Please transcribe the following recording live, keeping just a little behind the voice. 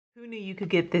Who knew you could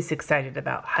get this excited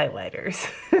about highlighters?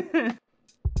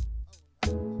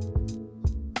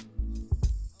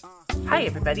 Hi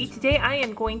everybody, today I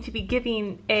am going to be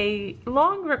giving a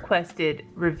long requested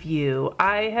review.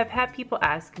 I have had people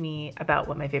ask me about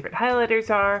what my favorite highlighters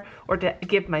are or to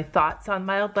give my thoughts on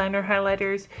mild liner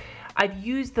highlighters. I've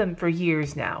used them for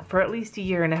years now. For at least a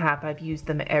year and a half, I've used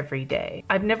them every day.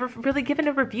 I've never really given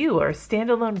a review or a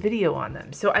standalone video on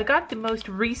them. So I got the most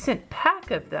recent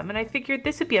pack of them and I figured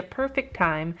this would be a perfect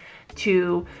time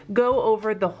to go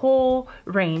over the whole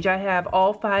range. I have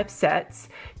all 5 sets,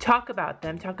 talk about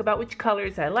them, talk about which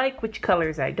colors I like, which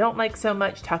colors I don't like so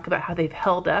much, talk about how they've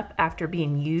held up after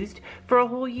being used for a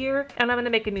whole year, and I'm gonna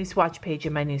make a new swatch page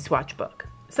in my new swatch book.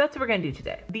 So that's what we're gonna do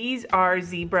today. These are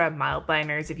Zebra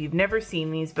Mildliners. If you've never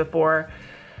seen these before,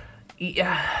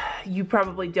 you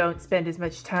probably don't spend as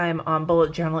much time on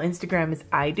bullet journal Instagram as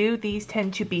I do. These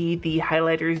tend to be the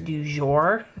highlighters du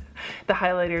jour. The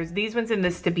highlighters, these ones and the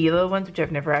Stabilo ones, which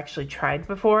I've never actually tried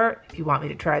before. If you want me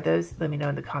to try those, let me know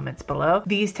in the comments below.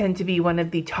 These tend to be one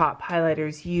of the top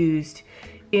highlighters used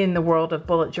in the world of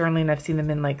bullet journaling. I've seen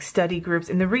them in like study groups.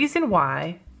 And the reason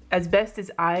why, as best as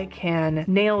I can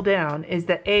nail down, is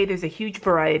that A, there's a huge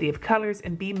variety of colors,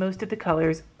 and B, most of the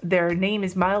colors, their name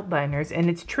is Mildliners, and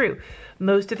it's true.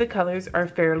 Most of the colors are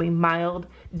fairly mild,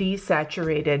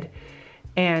 desaturated,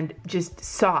 and just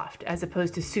soft, as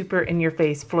opposed to super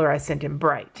in-your-face, fluorescent, and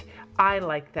bright. I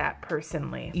like that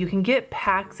personally. You can get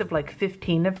packs of like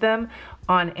 15 of them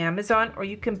on Amazon, or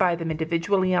you can buy them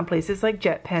individually on places like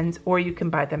JetPens, or you can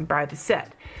buy them by the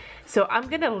set. So I'm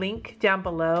gonna link down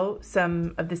below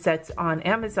some of the sets on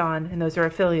Amazon, and those are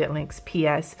affiliate links,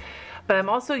 PS. But I'm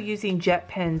also using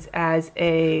JetPens as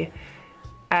a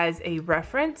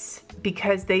reference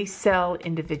because they sell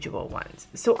individual ones.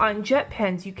 So on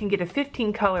JetPens, you can get a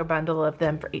 15 color bundle of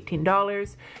them for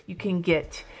 $18. You can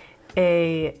get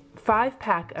a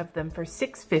 5-pack of them for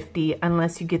 $6.50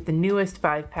 unless you get the newest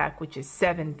 5-pack, which is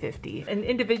 $7.50. And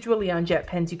individually on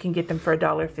JetPens, you can get them for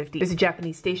 $1.50. There's a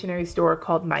Japanese stationery store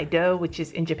called Maido, which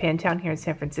is in Japantown here in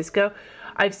San Francisco.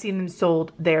 I've seen them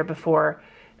sold there before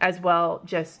as well,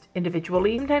 just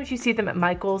individually. Sometimes you see them at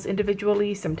Michael's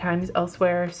individually, sometimes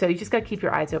elsewhere. So you just gotta keep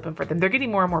your eyes open for them. They're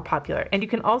getting more and more popular. And you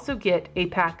can also get a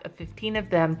pack of 15 of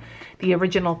them, the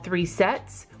original 3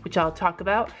 sets, which I'll talk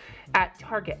about, at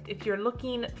Target. If you're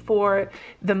looking for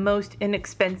the most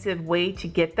inexpensive way to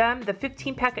get them, the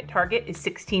 15-pack at Target is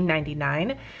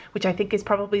 $16.99, which I think is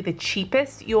probably the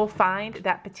cheapest you'll find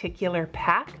that particular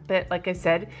pack. But like I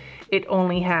said, it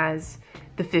only has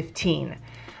the 15.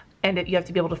 And you have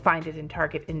to be able to find it in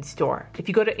Target in store. If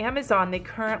you go to Amazon, they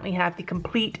currently have the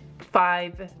complete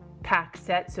 5-pack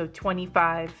set, so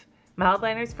 25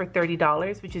 Mildliners for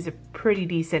 $30, which is a pretty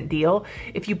decent deal.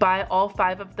 If you buy all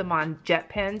 5 of them on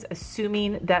JetPens,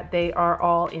 assuming that they are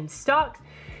all in stock,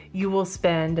 you will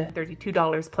spend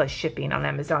 $32 plus shipping on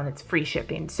Amazon. It's free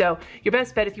shipping. So your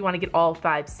best bet if you want to get all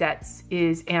 5 sets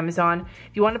is Amazon.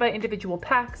 If you want to buy individual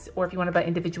packs or if you want to buy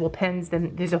individual pens,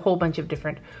 then there's a whole bunch of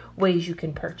different ways you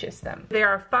can purchase them. There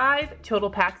are 5 total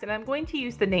packs, and I'm going to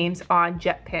use the names on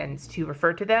JetPens to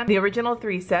refer to them. The original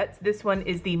 3 sets, this one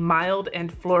is the mild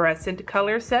and fluorescent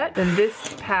color set. Then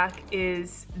this pack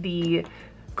is the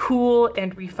cool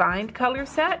and refined color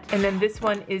set. And then this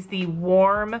one is the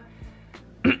warm.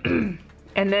 And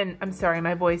then, I'm sorry,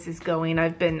 my voice is going.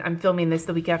 I'm filming this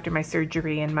the week after my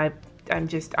surgery, and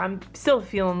I'm still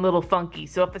feeling a little funky.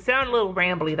 So if I sound a little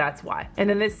rambly, that's why. And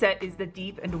then this set is the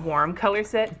deep and warm color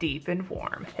set. Deep and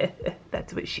warm.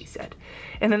 That's what she said.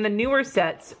 And then the newer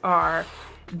sets are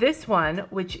this one,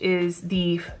 which is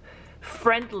the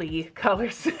friendly color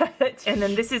set. And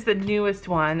then this is the newest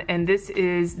one, and this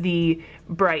is the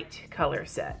bright color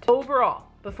set. Overall,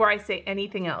 before I say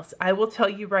anything else, I will tell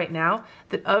you right now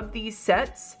that of these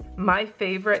sets, my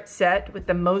favorite set with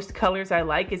the most colors I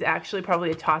like is actually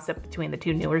probably a toss-up between the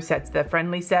 2 newer sets, the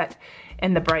friendly set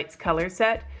and the brights color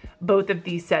set. Both of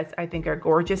these sets I think are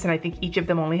gorgeous, and I think each of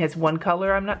them only has 1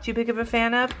 color I'm not too big of a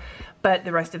fan of, but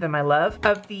the rest of them I love.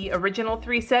 Of the original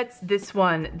 3 sets, this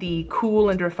one, the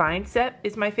cool and refined set,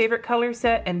 is my favorite color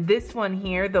set, and this one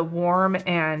here, the warm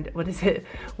and,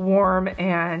 warm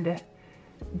and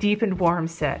deep and warm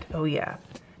set. Oh yeah,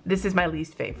 this is my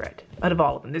least favorite out of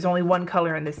all of them. There's only 1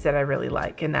 color in this set I really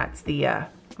like, and that's the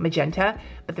magenta,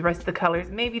 but the rest of the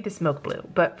colors, maybe the smoke blue.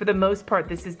 But for the most part,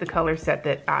 this is the color set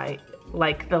that I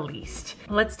like the least.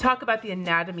 Let's talk about the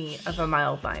anatomy of a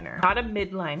mild liner. Not a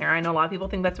mid liner. I know a lot of people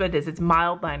think that's what it is. It's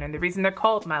mild liner. And the reason they're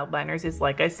called mild liners is,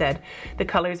 like I said, the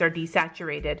colors are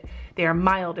desaturated. They are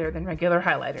milder than regular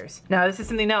highlighters. Now, this is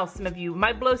something else some of you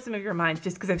might blow some of your minds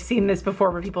just because I've seen this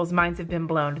before where people's minds have been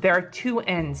blown. There are two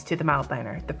ends to the mild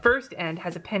liner. The first end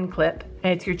has a pen clip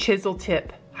and it's your chisel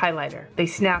tip highlighter. They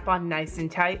snap on nice and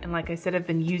tight, and like I said, I've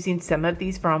been using some of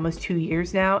these for almost 2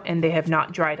 years now and they have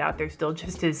not dried out. They're still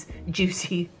just as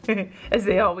juicy as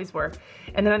they always were.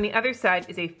 And then on the other side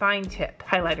is a fine tip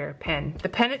highlighter pen. The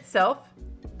pen itself,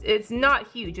 it's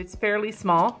not huge, it's fairly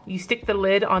small. You stick the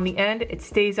lid on the end, it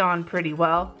stays on pretty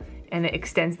well, and it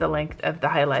extends the length of the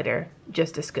highlighter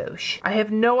just a skosh. I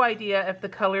have no idea if the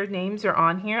color names are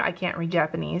on here. I can't read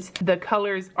Japanese. The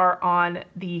colors are on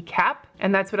the cap,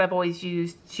 and that's what I've always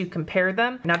used to compare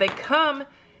them. Now they come,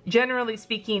 generally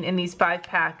speaking, in these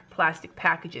 5-pack plastic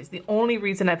packages. The only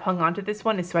reason I've hung on to this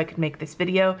one is so I could make this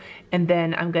video, and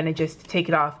then I'm gonna just take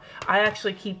it off. I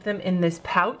actually keep them in this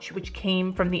pouch, which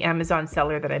came from the Amazon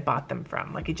seller that I bought them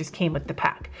from. Like, it just came with the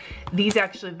pack. These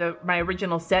actually, my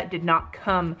original set did not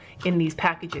come in these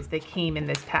packages. They came in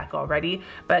this pack already,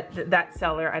 but that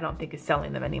seller I don't think is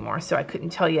selling them anymore, so I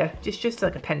couldn't tell you. Just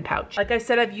like a pen pouch. Like I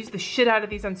said, I've used the shit out of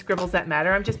these on Scribbles That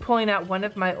Matter. I'm just pulling out one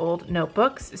of my old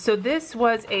notebooks. So this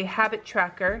was a habit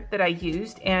tracker that I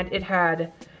used, and it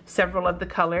had several of the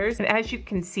colors. And as you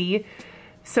can see,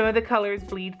 some of the colors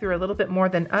bleed through a little bit more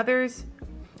than others.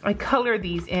 I color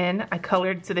these in. I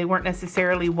colored so they weren't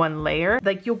necessarily one layer.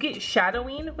 Like, you'll get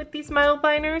shadowing with these mild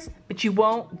liners, but you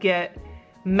won't get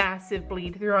massive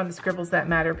bleed through on the Scribbles That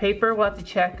Matter paper. We'll have to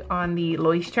check on the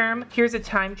Leuchtturm. Here's a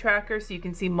time tracker, so you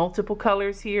can see multiple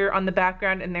colors here on the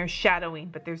background, and there's shadowing,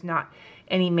 but there's not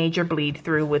any major bleed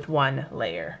through with one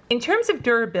layer. In terms of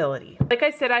durability, like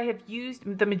I said, I have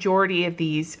used the majority of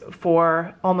these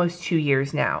for almost 2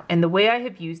 years now, and the way I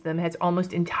have used them has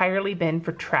almost entirely been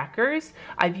for trackers.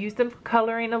 I've used them for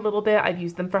coloring a little bit. I've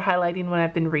used them for highlighting when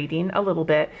I've been reading a little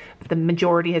bit, but the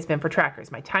majority has been for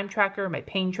trackers. My time tracker, my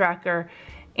pain tracker,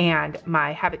 and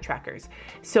my habit trackers.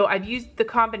 So I've used the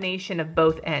combination of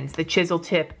both ends, the chisel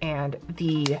tip and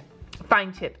the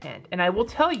fine tip end. And I will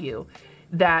tell you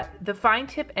that the fine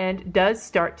tip end does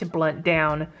start to blunt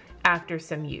down after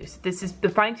some use. This is the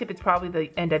fine tip, it's probably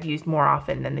the end I've used more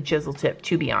often than the chisel tip,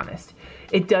 to be honest.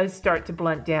 It does start to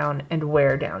blunt down and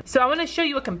wear down. So I want to show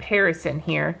you a comparison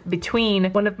here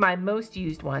between one of my most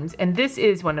used ones, and this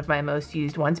is one of my most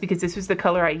used ones because this was the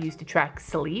color I used to track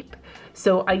sleep.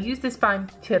 So I use this fine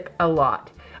tip a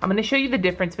lot. I'm going to show you the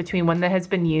difference between one that has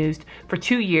been used for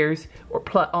 2 years, or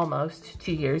almost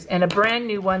 2 years, and a brand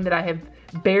new one that I have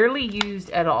barely used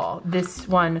at all. This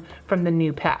one from the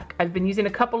new pack. I've been using a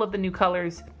couple of the new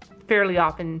colors fairly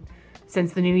often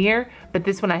since the new year, but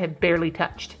this one I have barely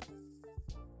touched.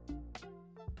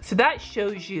 So that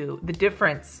shows you the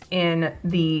difference in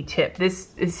the tip.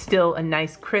 This is still a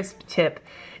nice crisp tip.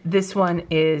 This one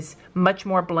is much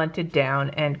more blunted down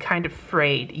and kind of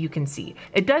frayed, you can see.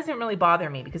 It doesn't really bother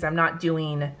me because I'm not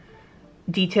doing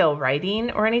detail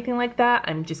writing or anything like that.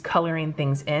 I'm just coloring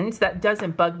things in, so that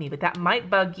doesn't bug me, but that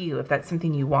might bug you if that's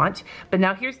something you want. But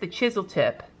now here's the chisel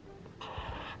tip.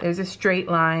 There's a straight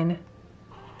line,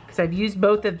 because I've used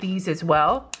both of these as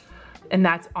well, and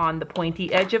that's on the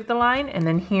pointy edge of the line, and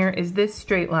then here is this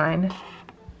straight line.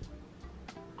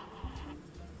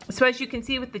 So as you can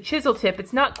see with the chisel tip,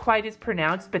 it's not quite as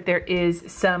pronounced, but there is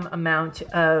some amount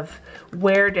of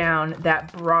wear down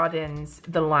that broadens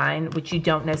the line, which you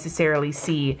don't necessarily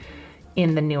see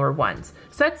in the newer ones.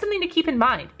 So that's something to keep in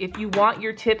mind. If you want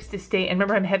your tips to stay, and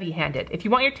remember I'm heavy-handed, if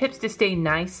you want your tips to stay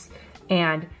nice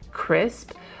and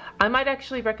crisp, I might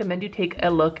actually recommend you take a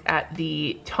look at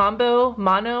the Tombow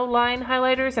Mono line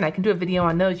highlighters, and I can do a video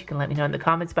on those. You can let me know in the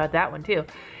comments about that one too,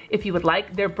 if you would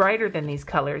like. They're brighter than these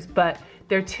colors, but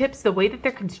their tips, the way that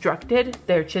they're constructed,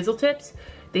 their chisel tips,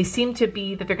 they seem to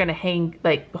be that they're gonna hang,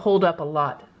 like hold up a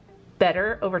lot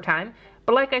better over time.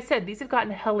 But like I said, these have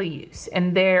gotten hella use,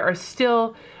 and they are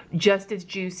still just as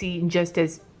juicy and just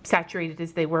as saturated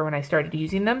as they were when I started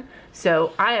using them.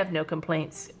 So I have no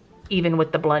complaints even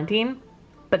with the blunting.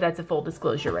 But that's a full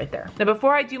disclosure right there. Now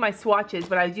before I do my swatches,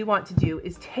 what I do want to do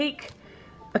is take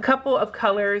a couple of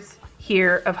colors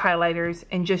here of highlighters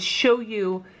and just show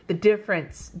you the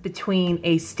difference between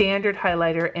a standard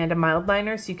highlighter and a mild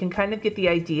liner, so you can kind of get the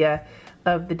idea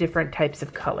of the different types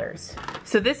of colors.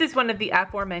 So this is one of the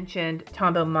aforementioned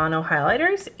Tombow Mono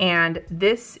highlighters, and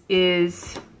this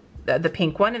is the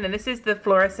pink one, and then this is the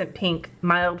fluorescent pink,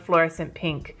 mild fluorescent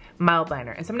pink mild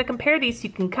liner. And so I'm going to compare these so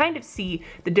you can kind of see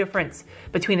the difference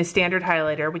between a standard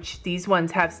highlighter, which these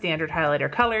ones have standard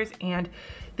highlighter colors, and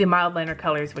the mild liner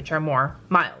colors, which are more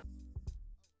mild.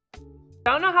 I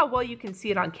don't know how well you can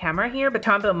see it on camera here, but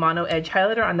Tombow Mono Edge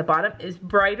highlighter on the bottom is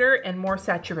brighter and more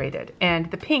saturated. And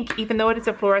the pink, even though it is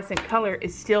a fluorescent color,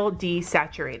 is still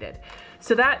desaturated.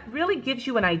 So that really gives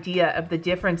you an idea of the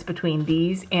difference between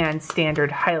these and standard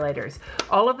highlighters.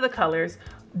 All of the colors,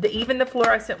 even the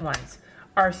fluorescent ones,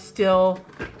 are still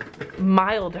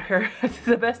milder, that's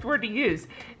the best word to use,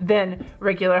 than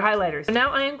regular highlighters. So now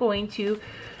I am going to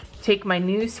take my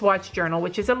new swatch journal,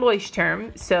 which is a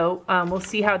Leuchtturm. So we'll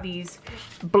see how these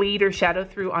bleed or shadow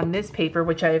through on this paper,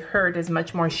 which I've heard is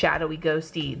much more shadowy,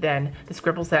 ghosty than the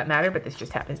Scribbles That Matter, but this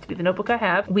just happens to be the notebook I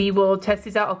have. We will test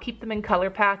these out. I'll keep them in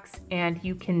color packs, and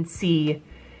you can see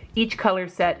each color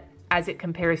set as it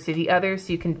compares to the others,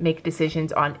 so you can make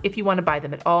decisions on if you want to buy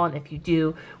them at all, and if you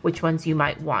do, which ones you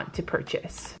might want to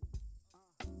purchase.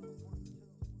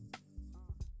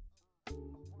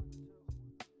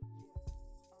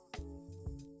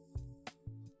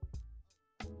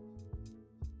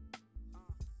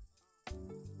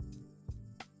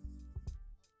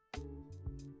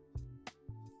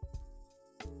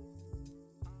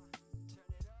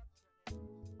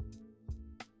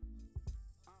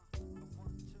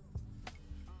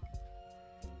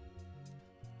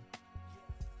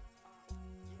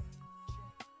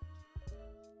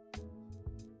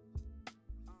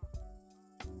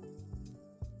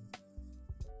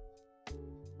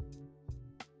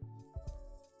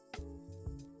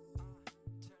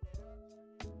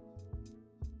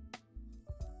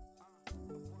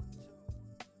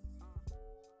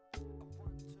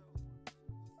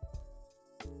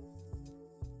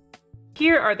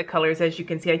 Here are the colors. As you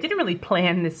can see, I didn't really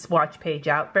plan this swatch page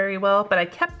out very well, but I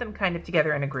kept them kind of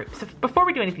together in a group. So before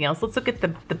we do anything else, let's look at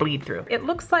the bleed through. It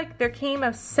looks like there came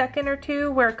a second or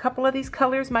two where a couple of these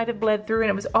colors might have bled through, and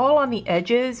it was all on the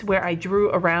edges where I drew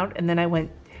around and then I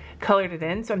colored it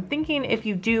in. So I'm thinking if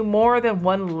you do more than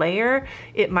one layer,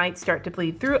 it might start to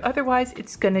bleed through. Otherwise,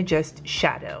 it's gonna just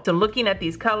shadow. So looking at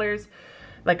these colors,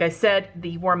 like I said,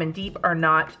 the warm and deep are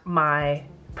not my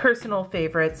personal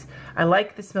favorites. I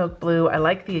like the smoke blue, I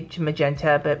like the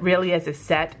magenta, but really as a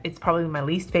set, it's probably my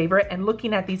least favorite. And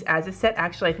looking at these as a set,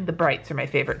 actually I think the brights are my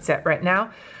favorite set right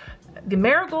now. The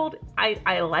marigold,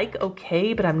 I like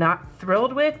okay, but I'm not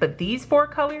thrilled with, but these four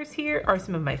colors here are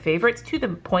some of my favorites, to the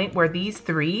point where these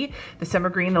three, the summer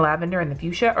green, the lavender, and the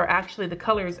fuchsia, are actually the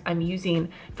colors I'm using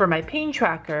for my pain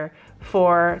tracker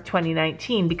for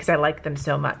 2019 because I like them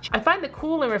so much. I find the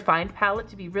Cool and Refined palette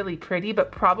to be really pretty,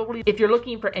 but probably if you're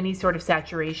looking for any sort of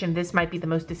saturation, this might be the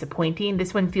most disappointing.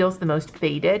 This one feels the most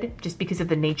faded just because of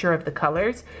the nature of the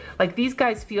colors. Like these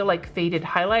guys feel like faded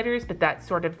highlighters, but that's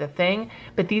sort of the thing.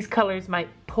 But these colors might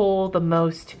pull the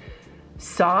most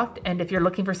soft, and if you're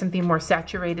looking for something more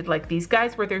saturated like these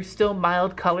guys where they're still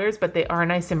mild colors but they are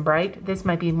nice and bright, this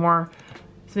might be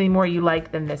something more you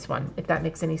like than this one, if that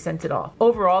makes any sense at all.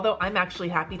 Overall though, I'm actually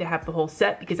happy to have the whole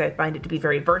set because I find it to be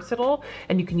very versatile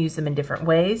and you can use them in different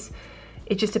ways.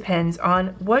 It just depends on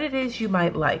what it is you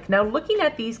might like. Now looking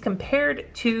at these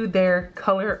compared to their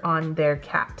color on their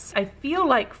caps, I feel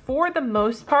like for the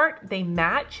most part they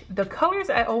match. The colors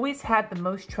I always had the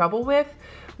most trouble with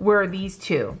were these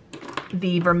two,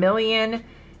 the vermilion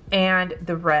and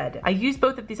the red. I use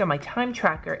both of these on my time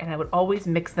tracker and I would always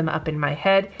mix them up in my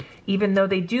head. Even though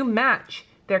they do match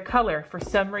their color, for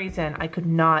some reason I could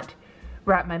not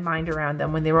wrap my mind around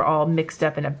them when they were all mixed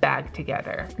up in a bag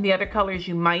together. The other colors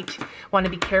you might want to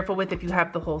be careful with if you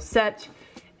have the whole set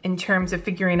in terms of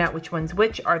figuring out which one's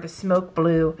which are the smoke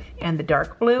blue and the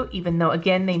dark blue, even though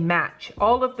again they match.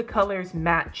 All of the colors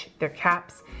match their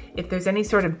caps. If there's any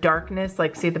sort of darkness,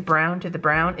 like say the brown to the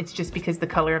brown, it's just because the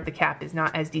color of the cap is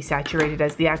not as desaturated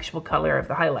as the actual color of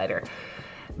the highlighter.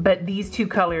 But these two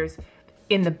colors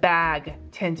in the bag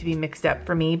tend to be mixed up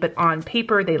for me, but on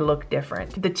paper they look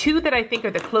different. The two that I think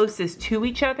are the closest to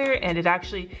each other, and it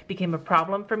actually became a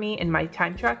problem for me in my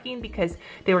time tracking because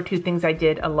they were two things I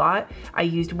did a lot. I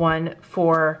used one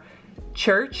for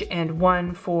church and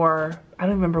one for, I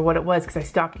don't remember what it was because I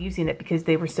stopped using it because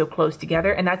they were so close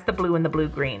together, and that's the blue and the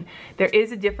blue-green. There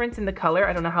is a difference in the color.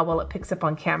 I don't know how well it picks up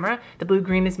on camera. The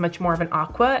blue-green is much more of an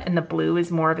aqua and the blue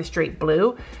is more of a straight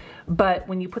blue. But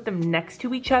when you put them next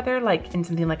to each other, like in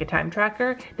something like a time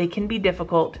tracker, they can be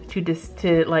difficult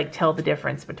to like tell the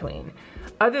difference between.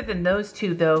 Other than those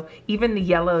two though, even the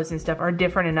yellows and stuff are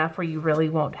different enough where you really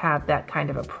won't have that kind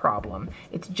of a problem.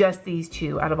 It's just these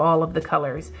two out of all of the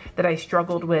colors that I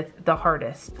struggled with the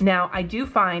hardest. Now I do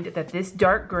find that this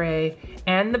dark gray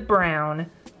and the brown,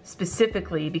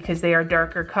 specifically because they are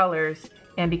darker colors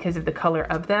and because of the color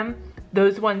of them,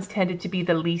 those ones tended to be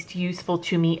the least useful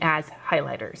to me as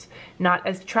highlighters, not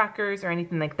as trackers or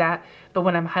anything like that. But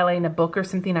when I'm highlighting a book or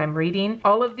something I'm reading,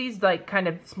 all of these like kind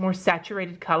of more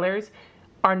saturated colors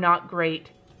are not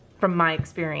great from my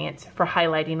experience for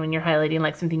highlighting when you're highlighting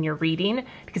like something you're reading,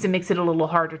 because it makes it a little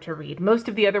harder to read. Most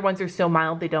of the other ones are so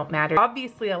mild they don't matter.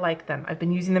 Obviously I like them. I've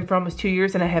been using them for almost 2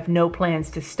 years and I have no plans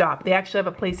to stop. They actually have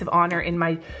a place of honor in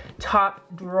my top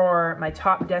drawer, my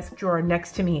top desk drawer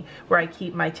next to me, where I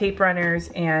keep my tape runners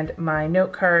and my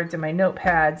note cards and my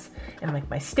notepads and like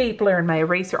my stapler and my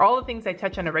eraser, all the things I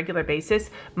touch on a regular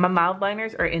basis. My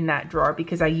Mildliners are in that drawer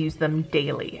because I use them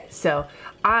daily. So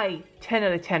I 10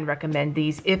 out of 10 recommend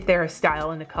these if they're a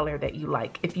style and a color that you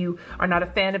like. If you are not a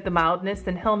fan of the mildness,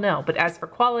 then hell no. But as for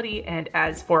quality and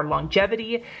as for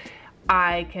longevity,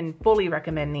 I can fully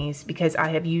recommend these because I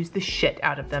have used the shit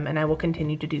out of them and I will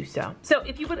continue to do so. So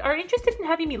if you are interested in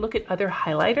having me look at other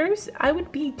highlighters, I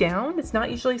would be down. It's not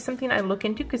usually something I look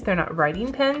into because they're not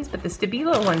writing pens, but the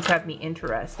Stabilo ones have me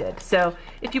interested. So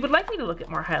if you would like me to look at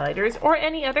more highlighters or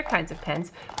any other kinds of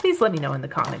pens, please let me know in the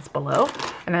comments below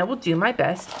and I will do my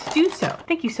best to do so.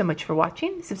 Thank you so much for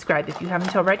watching. Subscribe if you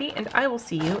haven't already, and I will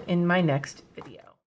see you in my next video.